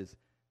Christ is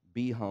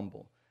be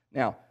humble.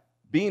 Now,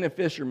 being a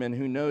fisherman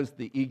who knows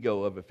the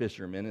ego of a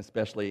fisherman,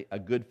 especially a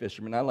good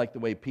fisherman, I like the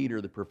way Peter,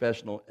 the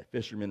professional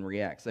fisherman,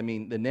 reacts. I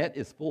mean, the net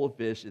is full of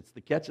fish. It's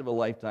the catch of a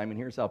lifetime, and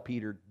here's how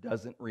Peter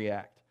doesn't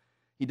react.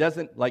 He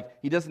doesn't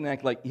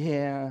act like,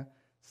 yeah,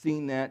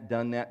 seen that,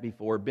 done that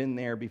before, been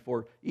there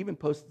before, even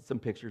posted some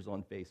pictures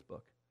on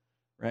Facebook,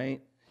 right?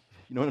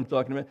 You know what I'm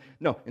talking about?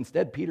 No,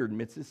 instead, Peter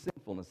admits his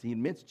sinfulness. He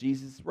admits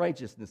Jesus'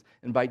 righteousness.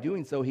 And by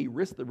doing so, he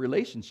risks the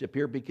relationship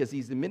here because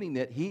he's admitting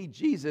that he,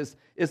 Jesus,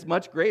 is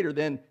much greater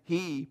than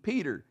he,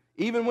 Peter,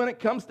 even when it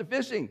comes to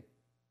fishing,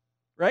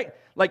 right?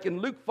 Like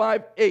in Luke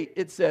 5:8,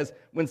 it says,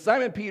 when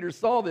Simon Peter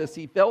saw this,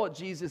 he fell at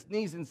Jesus'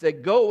 knees and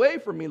said, "Go away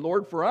from me,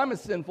 Lord, for I'm a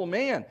sinful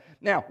man."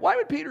 Now, why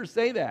would Peter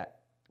say that?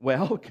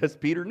 Well, because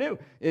Peter knew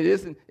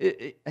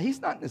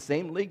he's not in the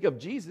same league of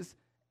Jesus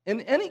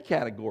in any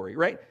category,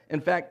 right? In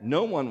fact,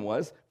 no one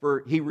was,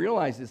 for he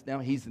realizes now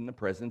he's in the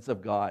presence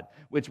of God,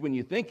 which when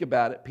you think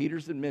about it,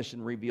 Peter's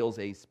admission reveals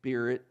a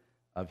spirit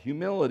of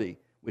humility,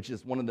 which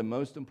is one of the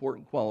most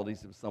important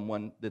qualities of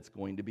someone that's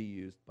going to be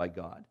used by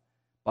God.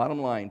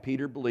 Bottom line,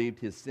 Peter believed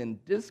his sin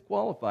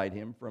disqualified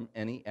him from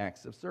any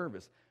acts of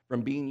service, from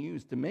being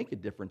used to make a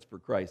difference for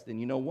Christ. And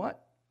you know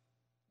what?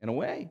 In a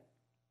way,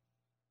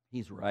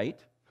 he's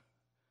right.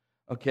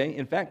 Okay?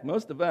 In fact,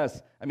 most of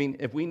us,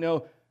 if we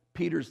know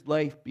Peter's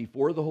life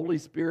before the Holy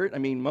Spirit,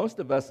 most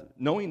of us,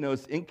 knowing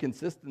those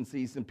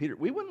inconsistencies in Peter,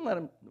 we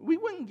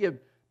wouldn't give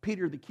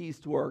Peter the keys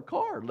to our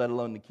car, let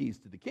alone the keys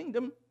to the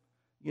kingdom,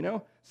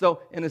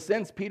 So, in a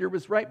sense, Peter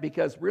was right,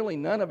 because really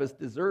none of us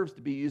deserves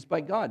to be used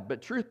by God.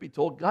 But truth be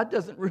told, God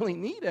doesn't really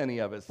need any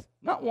of us,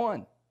 not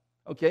one,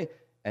 okay?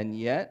 And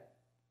yet,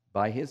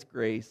 by his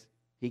grace,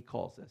 he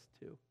calls us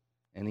to,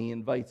 and he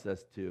invites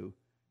us to,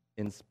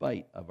 in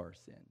spite of our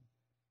sin.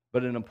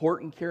 But an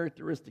important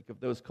characteristic of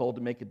those called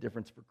to make a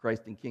difference for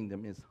Christ and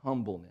kingdom is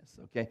humbleness,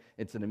 okay?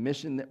 It's an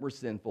admission that we're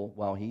sinful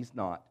while he's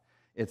not.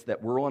 It's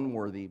that we're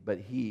unworthy, but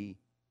he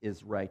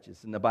is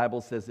righteous. And the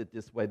Bible says it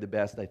this way the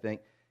best, I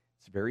think.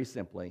 It's very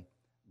simply,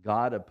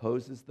 God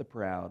opposes the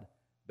proud,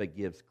 but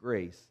gives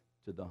grace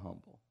to the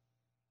humble.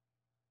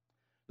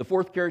 The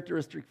fourth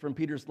characteristic from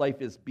Peter's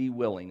life is be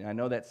willing. I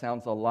know that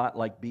sounds a lot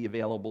like be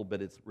available,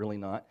 but it's really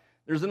not.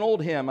 There's an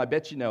old hymn, I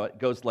bet you know it,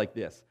 goes like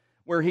this.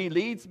 Where he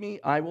leads me,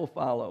 I will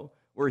follow.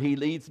 Where he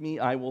leads me,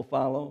 I will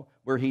follow.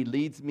 Where he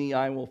leads me,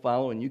 I will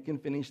follow. And you can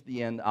finish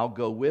the end. I'll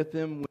go with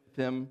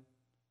him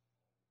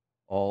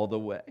all the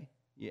way.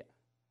 Yeah.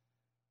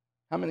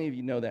 How many of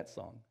you know that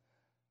song?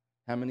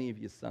 How many of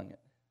you sung it?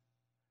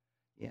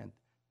 Yeah.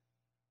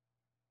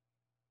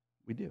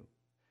 We do.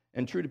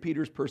 And true to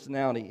Peter's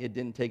personality, it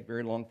didn't take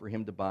very long for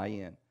him to buy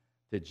in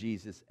to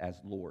Jesus as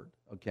Lord,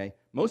 okay?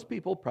 Most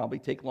people probably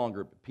take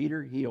longer, but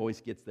Peter, he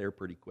always gets there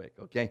pretty quick,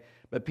 okay?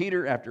 But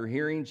Peter, after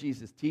hearing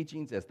Jesus'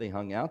 teachings as they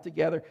hung out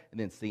together and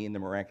then seeing the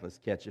miraculous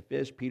catch of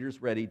fish, Peter's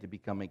ready to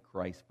become a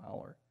Christ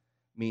follower,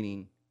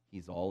 meaning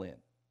he's all in.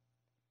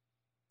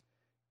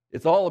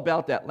 It's all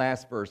about that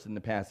last verse in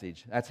the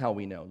passage. That's how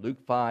we know.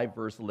 Luke 5,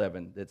 verse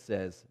 11, that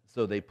says,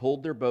 "So they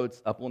pulled their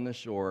boats up on the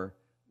shore,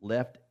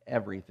 left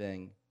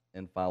everything,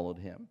 and followed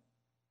him."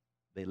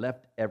 They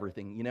left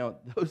everything.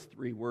 Those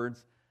three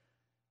words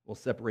will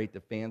separate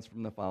the fans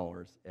from the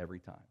followers every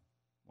time,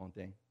 won't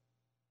they?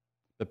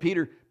 But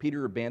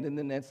Peter abandoned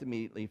the nets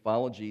immediately,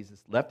 followed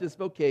Jesus, left his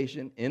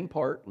vocation, in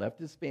part, left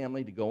his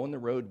family to go on the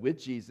road with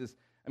Jesus.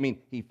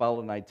 He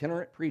followed an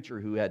itinerant preacher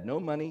who had no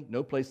money,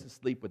 no place to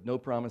sleep, with no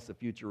promise of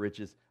future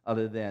riches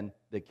other than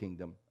the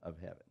kingdom of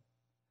heaven.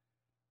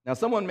 Now,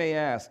 someone may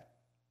ask,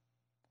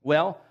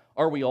 well,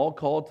 are we all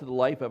called to the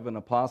life of an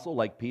apostle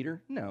like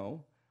Peter?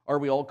 No. Are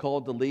we all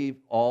called to leave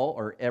all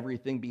or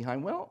everything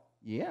behind? Well,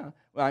 yeah.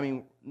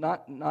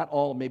 Not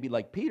all maybe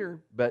like Peter,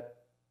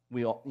 but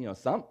we all,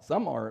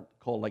 some are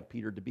called like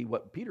Peter to be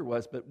what Peter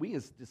was, but we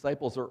as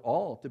disciples are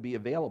all to be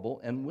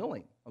available and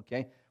willing,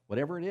 okay?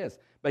 Whatever it is.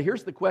 But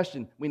here's the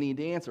question we need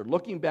to answer.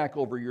 Looking back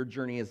over your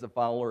journey as a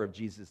follower of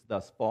Jesus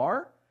thus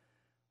far,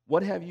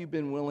 what have you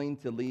been willing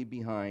to leave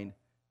behind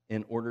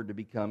in order to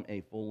become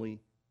a fully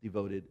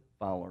devoted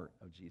follower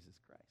of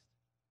Jesus Christ?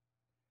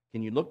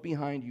 Can you look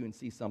behind you and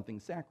see something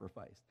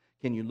sacrificed?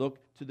 Can you look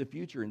to the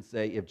future and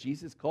say, if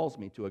Jesus calls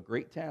me to a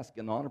great task,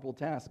 an honorable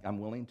task, I'm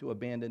willing to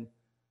abandon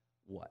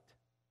what?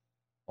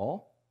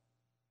 All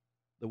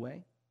the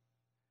way?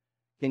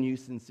 Can you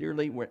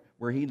sincerely,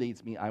 where he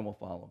leads me, I will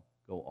follow,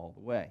 go all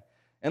the way?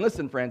 And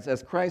listen, friends,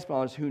 as Christ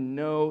followers who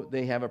know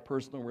they have a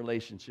personal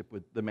relationship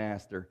with the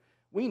Master,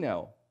 we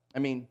know. I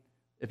mean,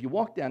 if you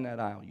walk down that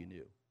aisle, you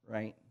knew,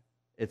 right?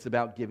 It's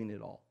about giving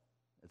it all.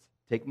 It's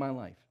take my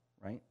life,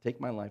 right? Take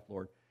my life,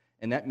 Lord.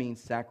 And that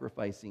means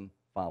sacrificing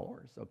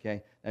followers,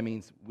 okay? That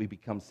means we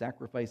become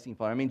sacrificing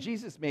followers. I mean,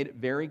 Jesus made it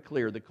very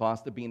clear the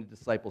cost of being a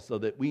disciple so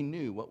that we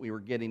knew what we were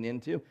getting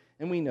into,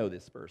 and we know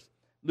this verse.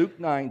 Luke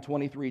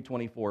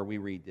 9:23-24, we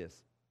read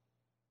this.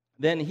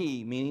 Then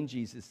he, meaning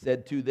Jesus,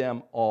 said to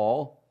them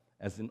all,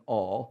 as in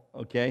all,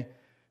 okay?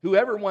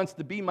 Whoever wants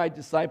to be my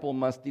disciple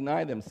must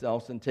deny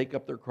themselves and take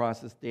up their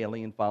crosses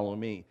daily and follow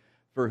me.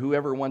 For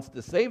whoever wants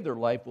to save their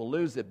life will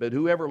lose it, but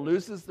whoever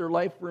loses their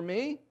life for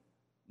me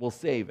will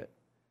save it.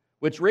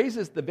 Which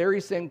raises the very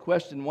same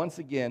question once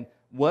again.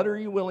 What are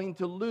you willing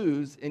to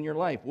lose in your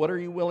life? What are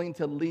you willing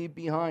to leave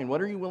behind? What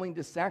are you willing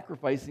to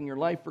sacrifice in your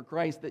life for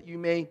Christ that you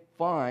may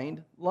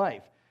find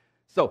life?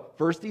 So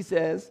first he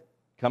says,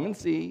 come and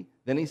see.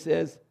 Then he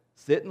says,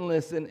 sit and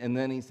listen. And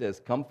then he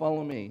says, come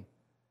follow me.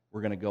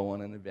 We're going to go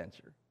on an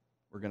adventure.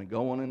 We're going to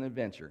go on an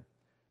adventure,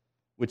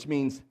 which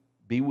means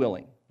be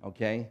willing,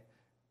 okay?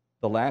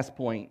 The last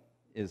point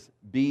is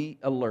be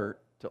alert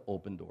to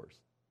open doors.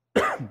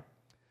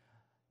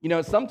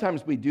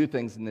 Sometimes we do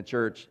things in the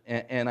church,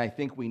 and I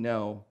think we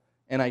know,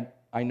 and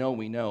I know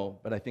we know,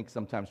 but I think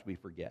sometimes we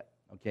forget,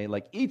 okay?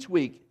 Like each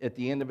week at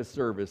the end of a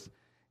service,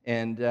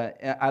 and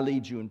I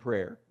lead you in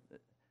prayer.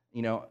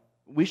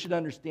 We should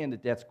understand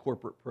that that's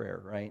corporate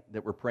prayer, right?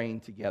 That we're praying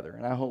together,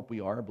 and I hope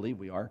we are. I believe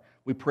we are.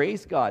 We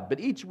praise God,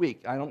 but each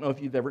week, I don't know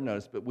if you've ever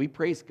noticed, but we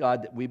praise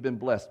God that we've been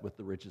blessed with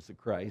the riches of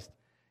Christ,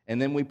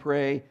 and then we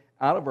pray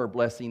out of our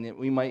blessing that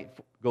we might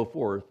go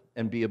forth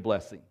and be a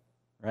blessing.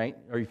 Right?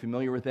 Are you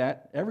familiar with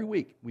that? Every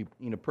week we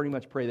pretty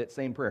much pray that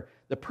same prayer.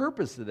 The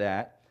purpose of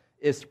that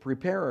is to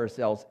prepare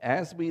ourselves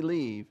as we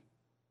leave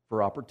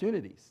for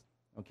opportunities.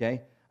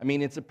 Okay? I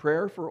mean, it's a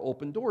prayer for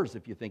open doors,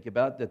 if you think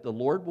about it, that the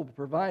Lord will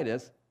provide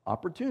us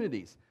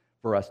opportunities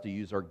for us to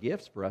use our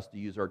gifts, for us to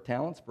use our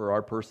talents, for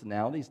our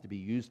personalities to be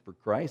used for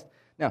Christ.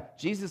 Now,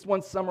 Jesus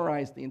once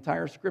summarized the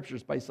entire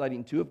scriptures by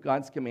citing two of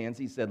God's commands.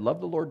 He said,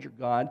 love the Lord your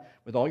God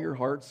with all your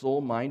heart,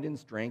 soul, mind, and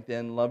strength,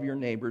 and love your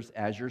neighbors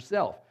as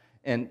yourself.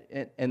 And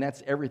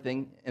that's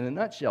everything in a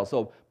nutshell.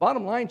 So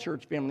bottom line,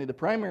 church family, the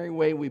primary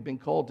way we've been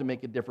called to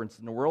make a difference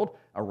in the world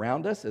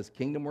around us as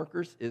kingdom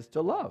workers is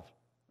to love,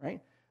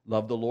 right?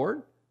 Love the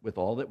Lord with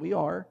all that we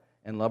are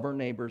and love our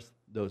neighbors,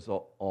 those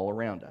all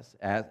around us.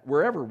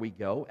 Wherever we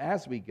go,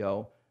 as we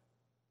go,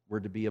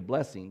 we're to be a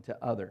blessing to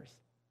others.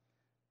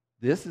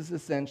 This is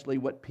essentially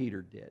what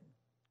Peter did.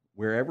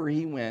 Wherever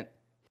he went,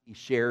 he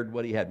shared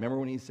what he had. Remember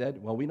when he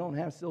said, well, we don't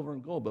have silver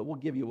and gold, but we'll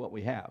give you what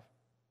we have,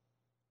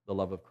 the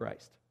love of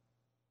Christ.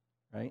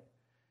 Right?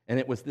 And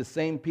it was the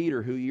same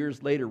Peter who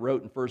years later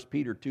wrote in 1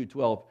 Peter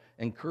 2:12,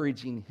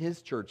 encouraging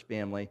his church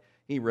family.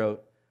 He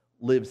wrote,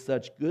 live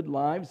such good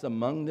lives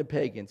among the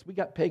pagans. We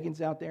got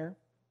pagans out there?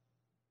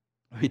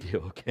 We do,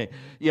 okay.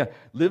 Yeah,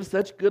 live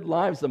such good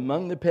lives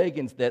among the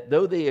pagans that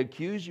though they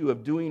accuse you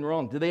of doing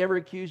wrong. Do they ever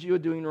accuse you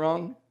of doing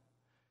wrong?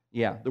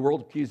 Yeah, the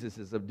world accuses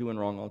us of doing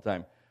wrong all the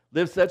time.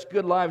 Live such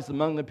good lives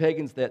among the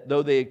pagans that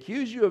though they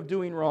accuse you of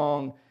doing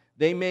wrong,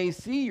 they may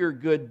see your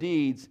good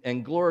deeds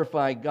and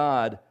glorify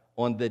God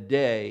on the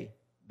day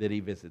that he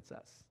visits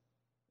us.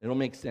 It'll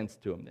make sense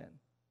to him then,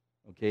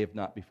 okay, if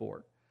not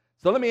before.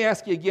 So let me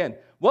ask you again,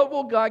 what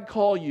will God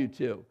call you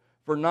to?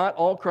 For not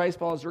all Christ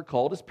followers are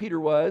called as Peter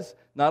was.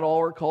 Not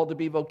all are called to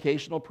be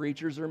vocational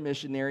preachers or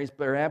missionaries.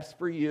 Perhaps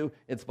for you,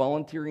 it's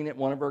volunteering at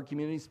one of our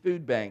community's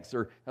food banks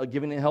or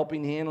giving a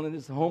helping hand in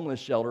this homeless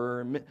shelter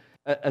or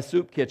a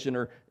soup kitchen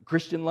or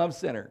Christian Love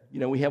Center.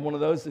 We have one of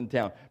those in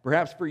town.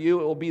 Perhaps for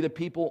you, it will be the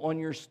people on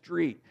your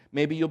street.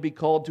 Maybe you'll be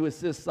called to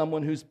assist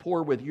someone who's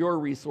poor with your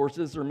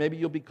resources, or maybe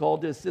you'll be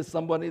called to assist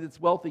somebody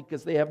that's wealthy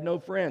because they have no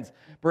friends.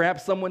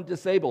 Perhaps someone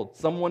disabled,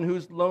 someone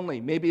who's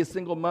lonely, maybe a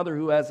single mother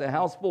who has a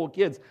house full of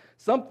kids.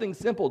 Something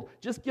simple.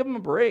 Just give them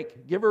a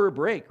break. Give her a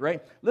break,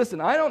 right?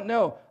 Listen, I don't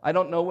know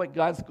what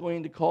God's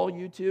going to call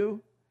you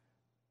to,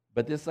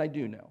 but this I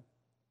do know.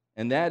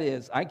 And that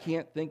is, I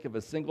can't think of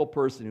a single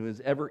person who has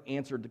ever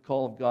answered the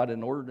call of God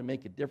in order to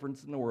make a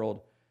difference in the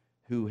world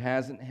who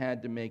hasn't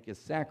had to make a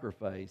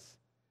sacrifice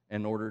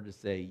in order to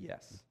say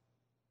yes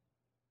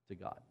to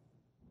God.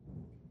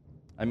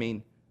 I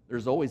mean,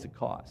 there's always a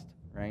cost,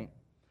 right?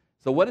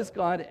 So what is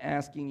God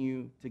asking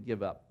you to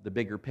give up? The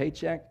bigger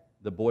paycheck,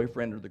 the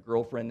boyfriend or the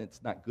girlfriend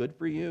that's not good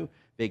for you,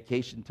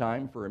 vacation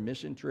time for a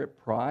mission trip,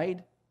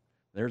 pride.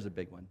 There's a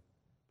big one.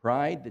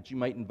 Pride that you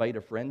might invite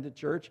a friend to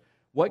church.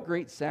 What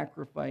great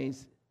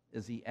sacrifice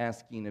is he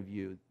asking of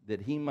you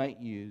that he might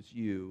use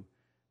you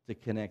to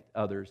connect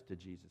others to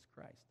Jesus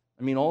Christ?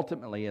 I mean,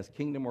 ultimately, as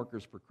kingdom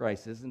workers for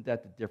Christ, isn't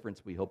that the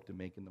difference we hope to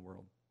make in the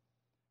world?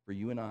 For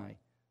you and I,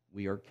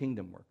 we are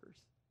kingdom workers.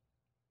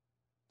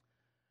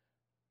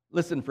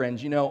 Listen,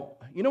 friends, you know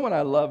what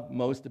I love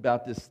most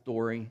about this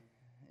story?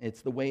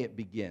 It's the way it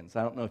begins.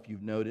 I don't know if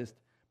you've noticed,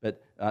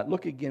 but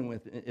look again,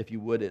 if you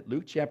would, at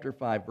Luke chapter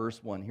 5,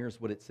 verse 1.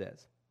 Here's what it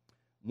says.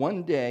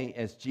 One day,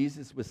 as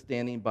Jesus was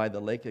standing by the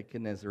lake of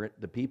Gennesaret,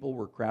 the people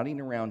were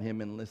crowding around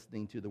him and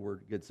listening to the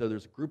word of God. So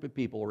there's a group of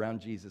people around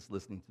Jesus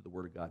listening to the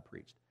word of God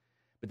preached.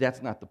 But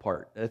that's not the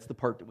part. That's the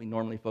part that we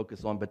normally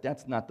focus on, but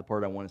that's not the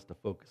part I want us to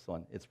focus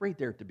on. It's right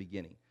there at the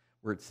beginning,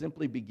 where it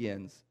simply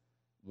begins,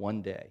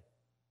 one day.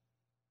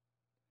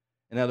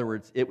 In other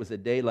words, it was a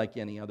day like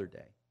any other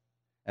day,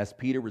 as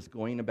Peter was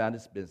going about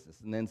his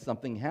business. And then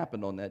something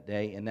happened on that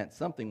day, and that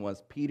something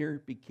was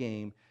Peter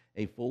became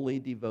a fully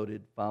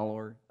devoted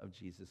follower of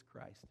Jesus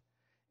Christ.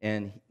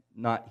 And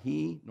not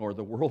he nor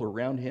the world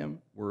around him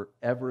were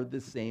ever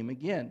the same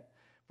again.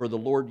 For the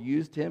Lord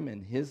used him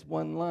in his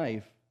one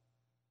life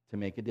to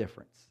make a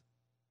difference.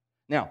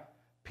 Now,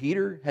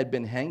 Peter had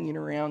been hanging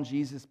around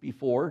Jesus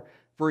before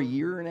for a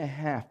year and a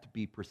half, to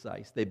be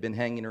precise. They've been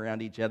hanging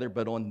around each other,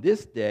 but on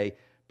this day,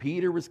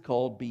 Peter was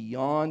called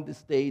beyond the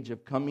stage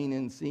of coming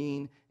and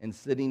seeing and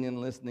sitting and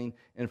listening.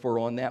 And for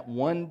on that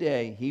one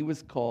day, he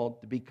was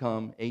called to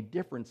become a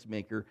difference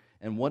maker.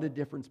 And what a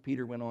difference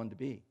Peter went on to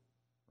be,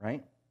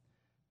 right?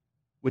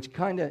 Which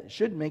kind of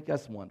should make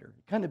us wonder.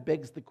 It kind of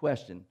begs the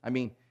question. I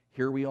mean,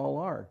 here we all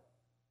are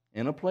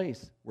in a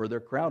place where their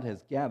crowd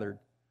has gathered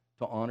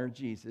to honor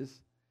Jesus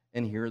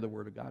and hear the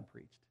word of God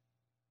preached.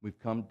 We've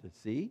come to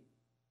see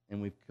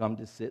and we've come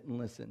to sit and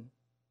listen.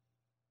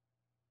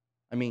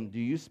 I mean, do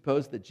you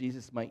suppose that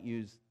Jesus might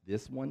use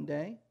this one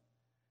day,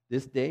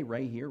 this day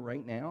right here,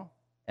 right now,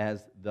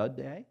 as the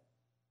day?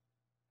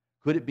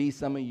 Could it be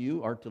some of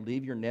you are to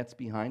leave your nets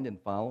behind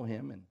and follow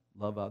him and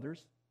love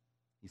others?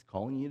 He's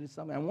calling you to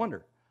something. I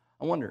wonder.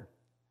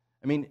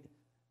 I mean,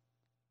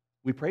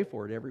 we pray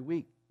for it every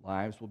week.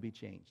 Lives will be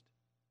changed.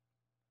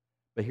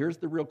 But here's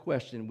the real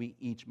question we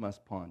each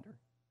must ponder.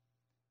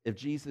 If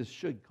Jesus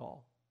should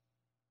call,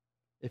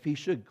 if he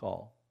should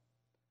call,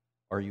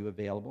 are you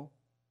available?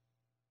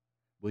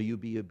 Will you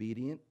be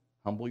obedient,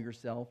 humble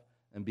yourself,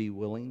 and be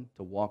willing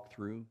to walk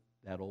through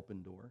that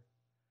open door?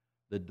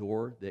 The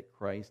door that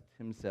Christ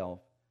himself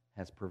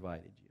has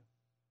provided you.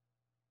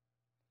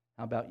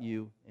 How about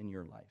you in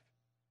your life?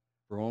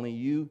 For only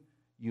you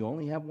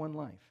only have one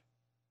life.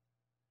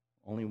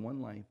 Only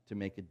one life to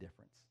make a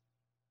difference.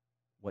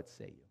 What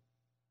say you?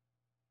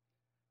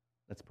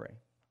 Let's pray.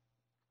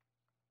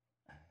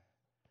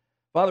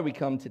 Father, we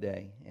come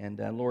today, and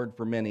Lord,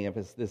 for many of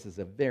us, this is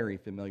a very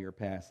familiar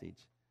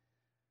passage.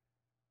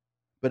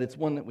 But it's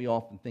one that we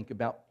often think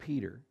about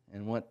Peter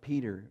and what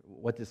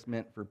this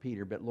meant for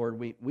Peter. But Lord,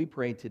 we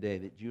pray today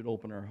that you'd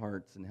open our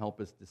hearts and help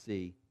us to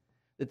see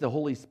that the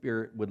Holy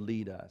Spirit would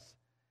lead us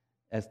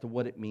as to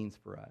what it means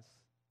for us.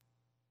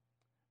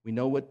 We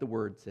know what the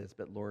word says,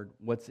 but Lord,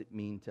 what's it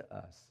mean to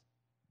us?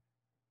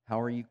 How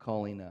are you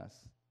calling us?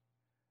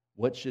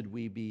 What should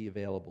we be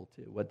available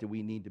to? What do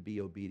we need to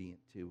be obedient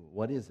to?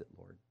 What is it,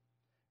 Lord?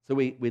 So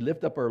we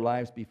lift up our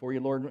lives before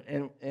you, Lord,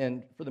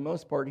 and for the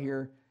most part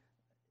here,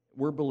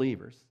 we're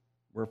believers.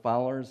 We're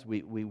followers.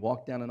 We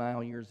walked down an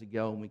aisle years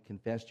ago and we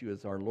confessed you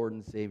as our Lord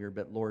and Savior.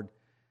 But Lord,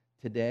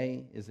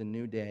 today is a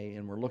new day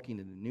and we're looking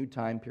at a new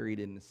time period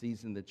in the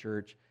season of the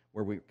church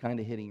where we're kind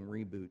of hitting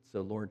reboot.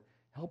 So Lord,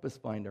 help us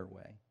find our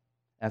way.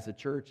 As a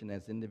church and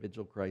as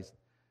individual Christ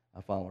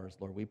followers,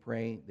 Lord, we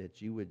pray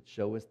that you would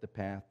show us the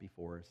path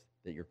before us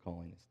that you're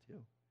calling us to,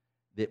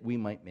 that we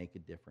might make a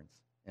difference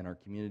in our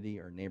community,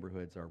 our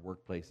neighborhoods, our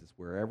workplaces,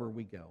 wherever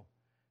we go,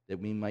 that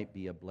we might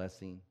be a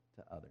blessing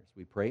to others.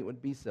 We pray it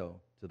would be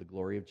so to the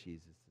glory of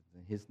Jesus.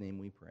 In his name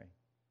we pray.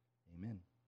 Amen.